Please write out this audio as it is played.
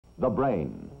The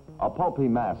brain, a pulpy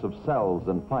mass of cells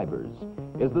and fibers,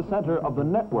 is the center of the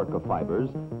network of fibers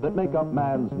that make up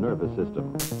man's nervous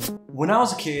system. When I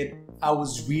was a kid, I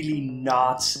was really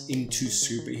not into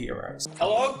superheroes.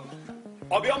 Hello?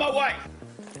 I'll be on my way.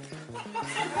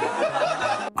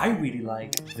 I really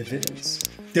like the villains.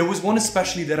 There was one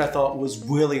especially that I thought was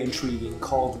really intriguing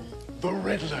called The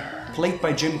Riddler. Played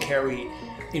by Jim Carrey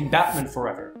in Batman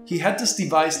Forever. He had this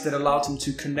device that allowed him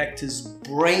to connect his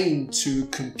brain to a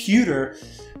computer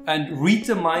and read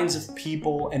the minds of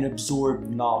people and absorb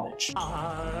knowledge.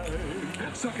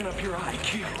 Sucking up your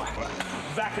IQ,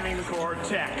 vacuuming the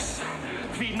cortex,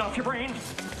 feeding off your brain.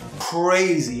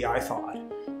 Crazy, I thought.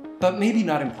 But maybe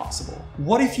not impossible.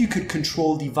 What if you could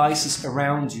control devices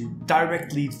around you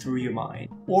directly through your mind?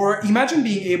 Or imagine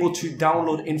being able to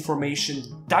download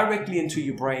information directly into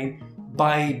your brain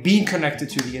by being connected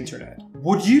to the internet.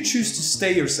 Would you choose to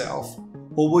stay yourself,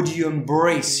 or would you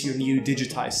embrace your new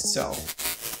digitized self?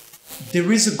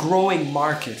 There is a growing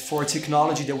market for a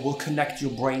technology that will connect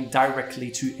your brain directly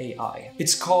to AI.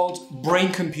 It's called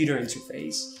brain-computer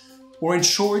interface, or in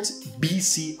short,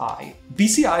 BCI.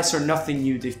 BCIs are nothing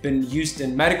new, they've been used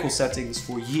in medical settings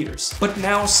for years. But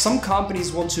now some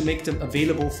companies want to make them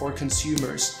available for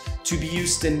consumers to be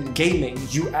used in gaming,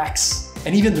 UX,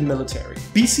 and even the military.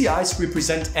 BCIs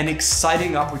represent an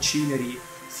exciting opportunity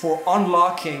for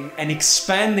unlocking and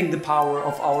expanding the power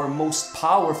of our most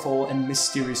powerful and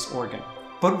mysterious organ.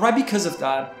 But right because of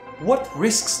that, what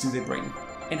risks do they bring?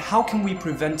 And how can we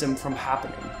prevent them from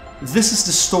happening? This is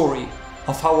the story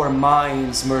of how our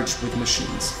minds merge with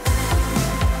machines.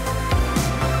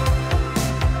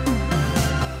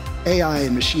 AI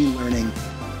and machine learning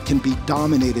can be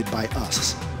dominated by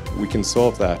us. We can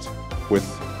solve that with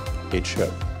a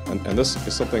chip. And this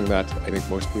is something that I think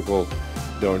most people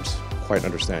don't quite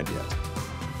understand yet.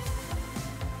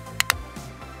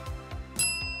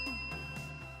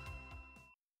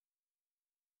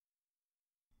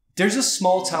 There's a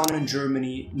small town in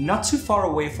Germany, not too far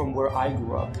away from where I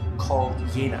grew up, called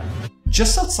Jena.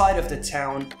 Just outside of the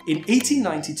town, in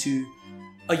 1892,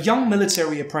 a young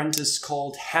military apprentice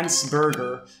called Hans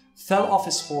Berger fell off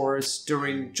his horse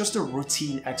during just a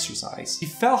routine exercise. He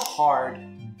fell hard,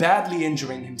 badly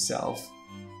injuring himself,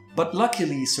 but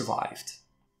luckily survived.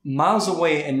 Miles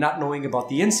away and not knowing about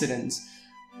the incident,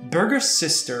 Berger's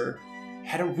sister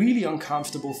had a really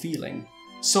uncomfortable feeling.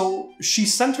 So she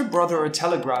sent her brother a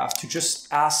telegraph to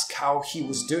just ask how he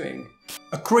was doing.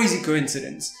 A crazy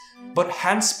coincidence, but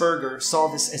Hans Berger saw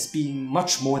this as being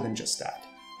much more than just that.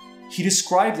 He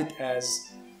described it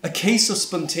as a case of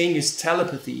spontaneous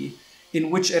telepathy in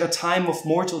which at a time of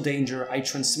mortal danger I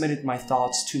transmitted my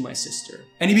thoughts to my sister.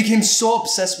 And he became so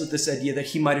obsessed with this idea that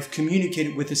he might have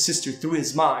communicated with his sister through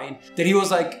his mind that he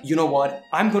was like, you know what,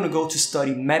 I'm gonna go to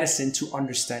study medicine to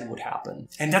understand what happened.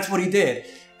 And that's what he did.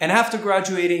 And after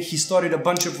graduating, he started a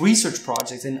bunch of research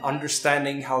projects in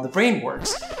understanding how the brain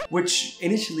works, which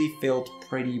initially failed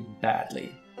pretty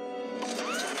badly.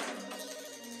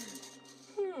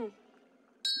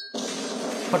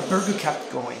 But Berger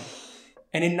kept going.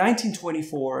 And in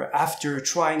 1924, after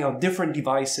trying out different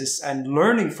devices and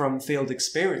learning from failed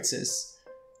experiences,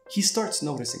 he starts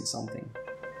noticing something.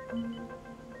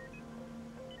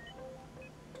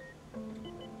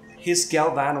 His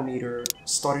galvanometer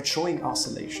started showing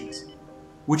oscillations,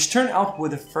 which turned out were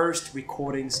the first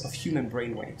recordings of human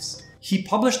brainwaves. He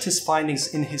published his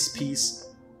findings in his piece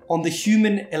on the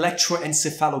human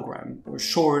electroencephalogram, or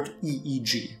short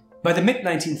EEG. By the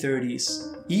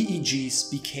mid-1930s, EEGs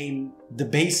became the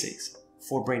basics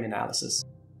for brain analysis.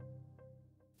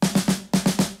 A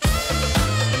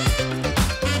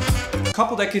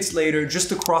couple decades later,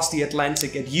 just across the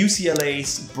Atlantic at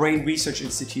UCLA's Brain Research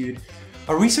Institute,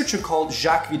 a researcher called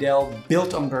Jacques Vidal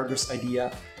built on Berger's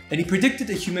idea, and he predicted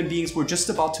that human beings were just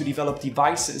about to develop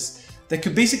devices that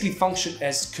could basically function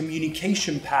as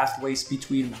communication pathways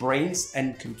between brains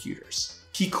and computers.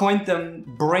 He coined them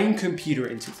brain-computer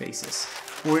interfaces,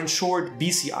 or in short,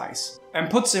 BCIs. And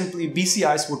put simply,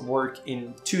 BCIs would work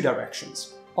in two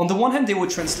directions. On the one hand, they would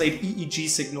translate EEG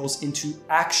signals into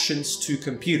actions to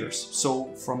computers,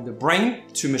 so from the brain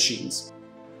to machines.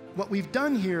 What we've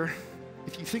done here,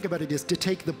 if you think about it, is to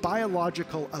take the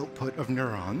biological output of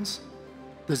neurons,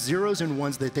 the zeros and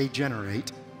ones that they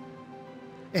generate,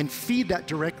 and feed that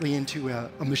directly into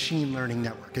a machine learning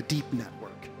network, a deep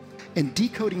network, and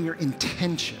decoding your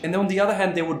intention. And on the other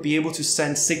hand, they would be able to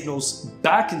send signals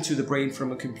back into the brain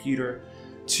from a computer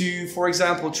to, for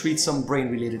example, treat some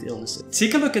brain-related illnesses.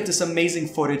 Take a look at this amazing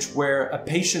footage where a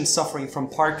patient suffering from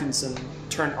Parkinson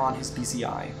turned on his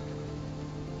BCI.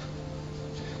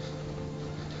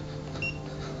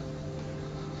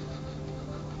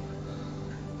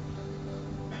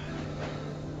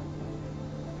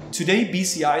 Today,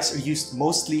 BCIs are used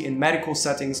mostly in medical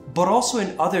settings, but also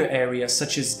in other areas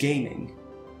such as gaming.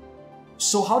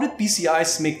 So how did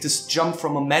BCIs make this jump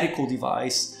from a medical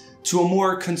device to a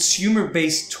more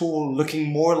consumer-based tool looking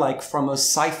more like from a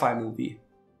sci-fi movie?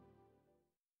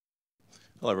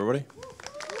 Hello, everybody.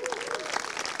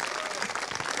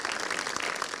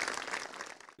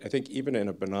 I think even in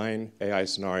a benign AI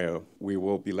scenario, we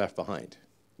will be left behind.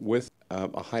 With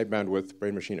a high bandwidth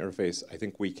brain-machine interface, I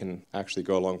think we can actually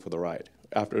go along for the ride.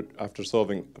 After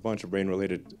solving a bunch of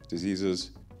brain-related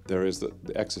diseases, there is the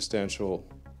existential,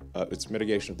 it's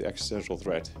mitigation of the existential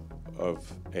threat of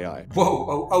AI.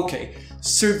 Whoa, okay.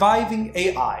 Surviving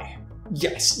AI.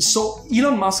 Yes, so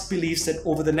Elon Musk believes that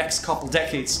over the next couple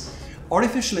decades,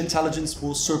 artificial intelligence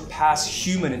will surpass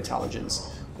human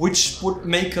intelligence, which would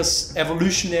make us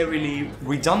evolutionarily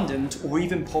redundant or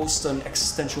even pose an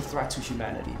existential threat to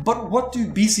humanity. But what do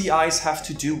BCIs have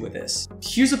to do with this?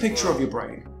 Here's a picture of your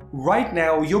brain. Right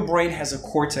now, your brain has a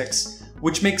cortex,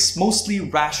 which makes mostly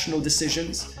rational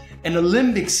decisions, and a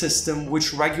limbic system,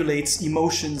 which regulates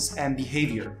emotions and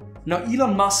behavior. Now,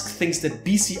 Elon Musk thinks that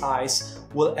BCIs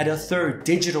will add a third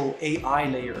digital AI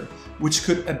layer, which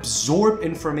could absorb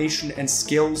information and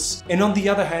skills, and on the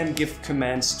other hand, give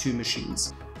commands to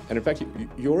machines. And in fact,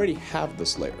 you already have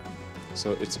this layer.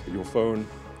 So it's your phone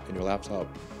and your laptop.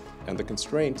 And the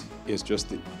constraint is just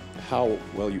how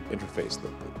well you interface,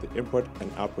 the input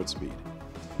and output speed.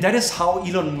 That is how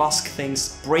Elon Musk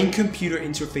thinks brain-computer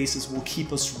interfaces will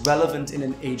keep us relevant in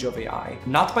an age of AI.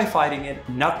 Not by fighting it,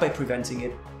 not by preventing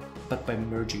it, but by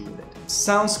merging with it.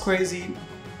 Sounds crazy?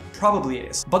 Probably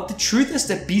is. But the truth is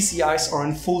that BCIs are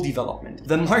in full development.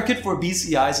 The market for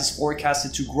BCIs is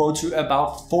forecasted to grow to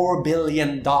about $4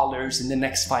 billion in the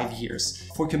next 5 years.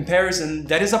 For comparison,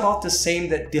 that is about the same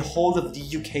that the whole of the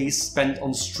UK spent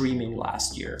on streaming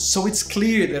last year. So it's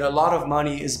clear that a lot of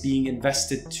money is being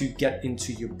invested to get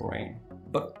into your brain.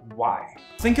 But why?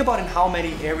 Think about in how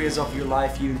many areas of your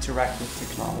life you interact with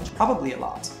technology. Probably a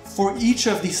lot. For each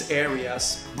of these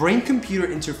areas, brain-computer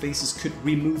interfaces could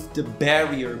remove the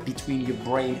barrier between your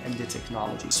brain and the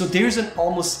technology. So there's an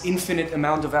almost infinite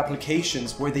amount of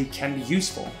applications where they can be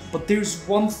useful. But there's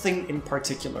one thing in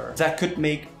particular that could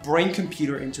make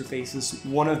brain-computer interfaces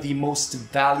one of the most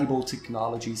valuable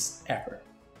technologies ever.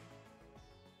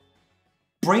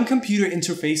 Brain-computer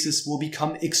interfaces will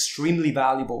become extremely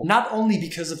valuable, not only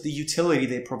because of the utility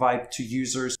they provide to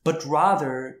users, but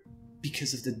rather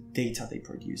because of the data they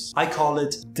produce. I call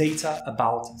it data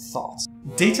about thoughts.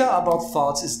 Data about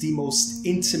thoughts is the most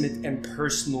intimate and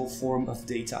personal form of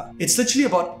data. It's literally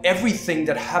about everything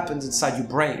that happens inside your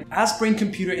brain. As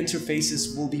brain-computer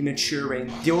interfaces will be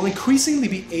maturing, they will increasingly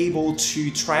be able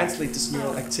to translate this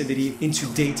neural activity into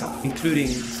data, including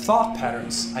thought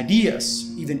patterns,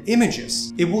 ideas, even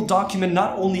images. It will document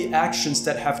not only actions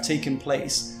that have taken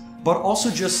place, but also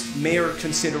just mere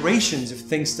considerations of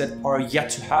things that are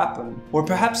yet to happen, or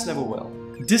perhaps never will.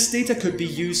 This data could be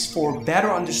used for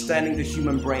better understanding the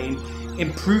human brain,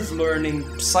 improved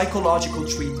learning, psychological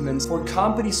treatments. For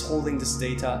companies holding this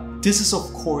data, this is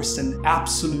of course an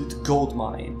absolute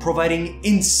goldmine, providing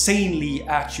insanely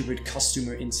accurate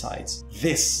customer insights.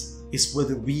 This is where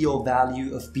the real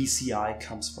value of BCI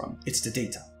comes from. It's the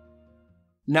data.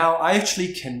 Now, I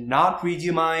actually cannot read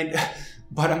your mind,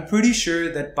 but I'm pretty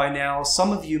sure that by now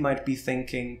some of you might be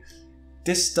thinking,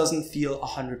 this doesn't feel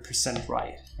 100%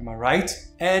 right. Am I right?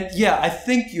 And yeah, I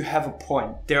think you have a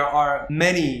point. There are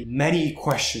many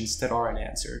questions that are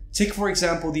unanswered. Take for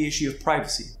example the issue of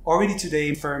privacy. Already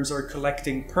today, firms are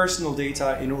collecting personal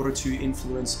data in order to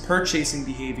influence purchasing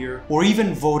behavior or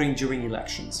even voting during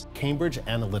elections. Cambridge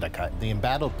Analytica, the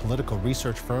embattled political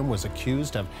research firm, was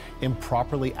accused of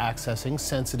improperly accessing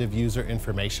sensitive user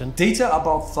information. Data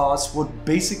about thoughts would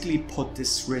basically put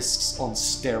these risks on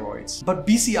steroids. But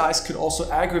BCIs could also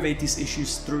aggravate these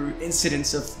issues through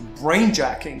incidents of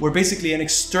brainjacking, where basically an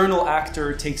external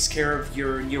actor takes care of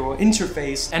your neural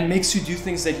interface and makes you do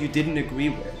things that you didn't agree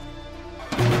with.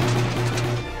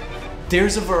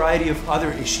 There's a variety of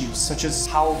other issues, such as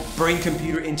how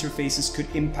brain-computer interfaces could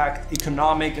impact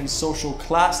economic and social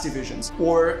class divisions,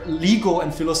 or legal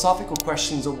and philosophical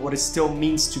questions of what it still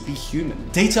means to be human.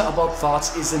 Data about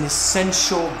thoughts is an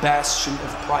essential bastion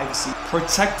of privacy.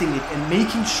 Protecting it and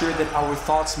making sure that our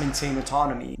thoughts maintain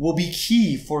autonomy will be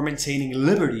key for maintaining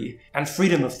liberty and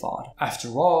freedom of thought. After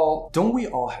all, don't we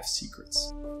all have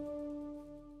secrets?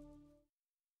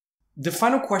 The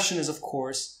final question is, of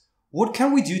course, What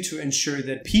can we do to ensure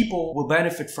that people will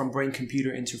benefit from brain-computer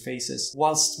interfaces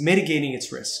whilst mitigating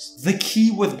its risks? The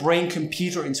key with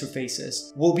brain-computer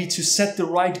interfaces will be to set the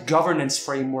right governance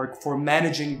framework for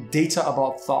managing data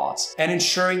about thoughts and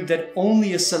ensuring that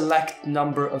only a select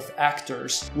number of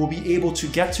actors will be able to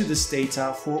get to this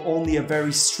data for only a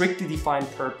very strictly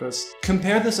defined purpose.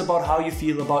 Compare this about how you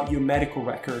feel about your medical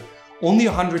record. Only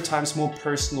 100 times more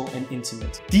personal and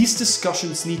intimate. These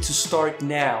discussions need to start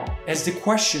now, as the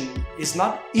question is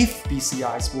not if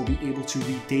BCIs will be able to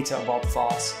read data about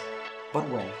thoughts, but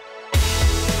when.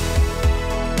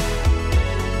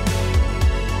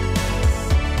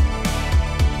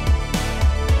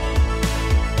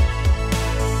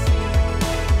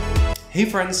 Hey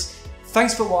friends,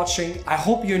 thanks for watching. I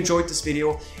hope you enjoyed this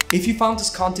video. If you found this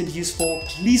content useful,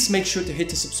 please make sure to hit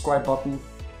the subscribe button,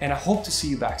 and I hope to see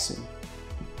you back soon.